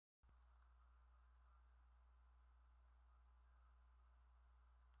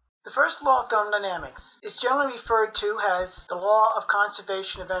The first law of thermodynamics is generally referred to as the law of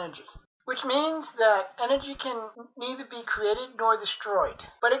conservation of energy, which means that energy can neither be created nor destroyed,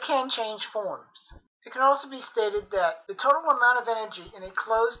 but it can change forms. It can also be stated that the total amount of energy in a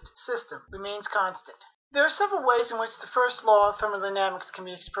closed system remains constant. There are several ways in which the first law of thermodynamics can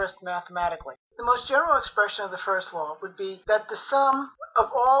be expressed mathematically. The most general expression of the first law would be that the sum of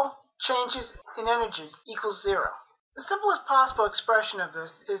all changes in energy equals zero. The simplest possible expression of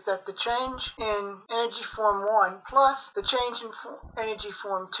this is that the change in energy form 1 plus the change in energy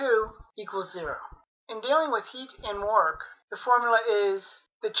form 2 equals zero. In dealing with heat and work, the formula is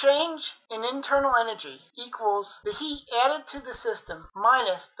the change in internal energy equals the heat added to the system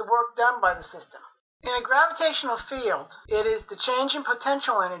minus the work done by the system. In a gravitational field, it is the change in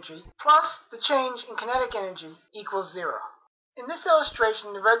potential energy plus the change in kinetic energy equals zero. In this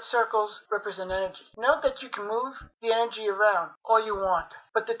illustration, the red circles represent energy. Note that you can move the energy around all you want,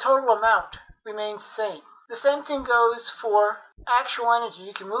 but the total amount remains the same. The same thing goes for actual energy.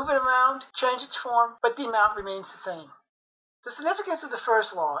 You can move it around, change its form, but the amount remains the same. The significance of the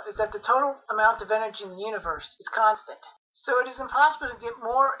first law is that the total amount of energy in the universe is constant. So it is impossible to get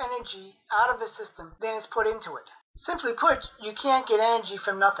more energy out of a system than is put into it. Simply put, you can't get energy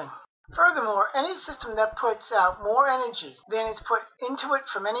from nothing. Furthermore, any system that puts out more energy than is put into it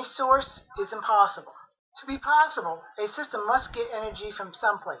from any source is impossible. To be possible, a system must get energy from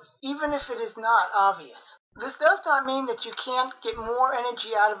someplace, even if it is not obvious. This does not mean that you can't get more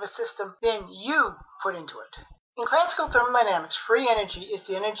energy out of a system than you put into it. In classical thermodynamics, free energy is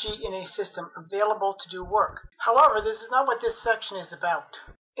the energy in a system available to do work. However, this is not what this section is about.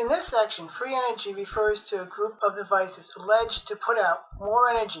 In this section, free energy refers to a group of devices alleged to put out more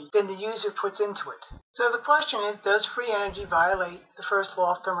energy than the user puts into it. So the question is, does free energy violate the first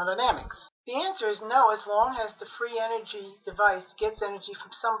law of thermodynamics? The answer is no, as long as the free energy device gets energy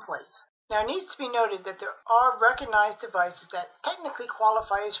from someplace. Now, it needs to be noted that there are recognized devices that technically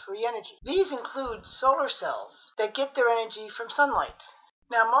qualify as free energy. These include solar cells that get their energy from sunlight.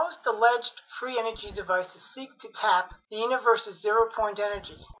 Now, most alleged free energy devices seek to tap the universe's zero-point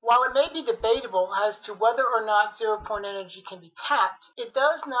energy. While it may be debatable as to whether or not zero-point energy can be tapped, it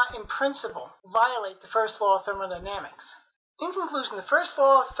does not, in principle, violate the first law of thermodynamics. In conclusion, the first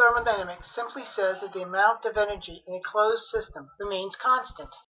law of thermodynamics simply says that the amount of energy in a closed system remains constant,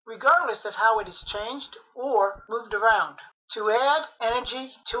 regardless of how it is changed or moved around. To add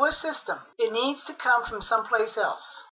energy to a system, it needs to come from someplace else.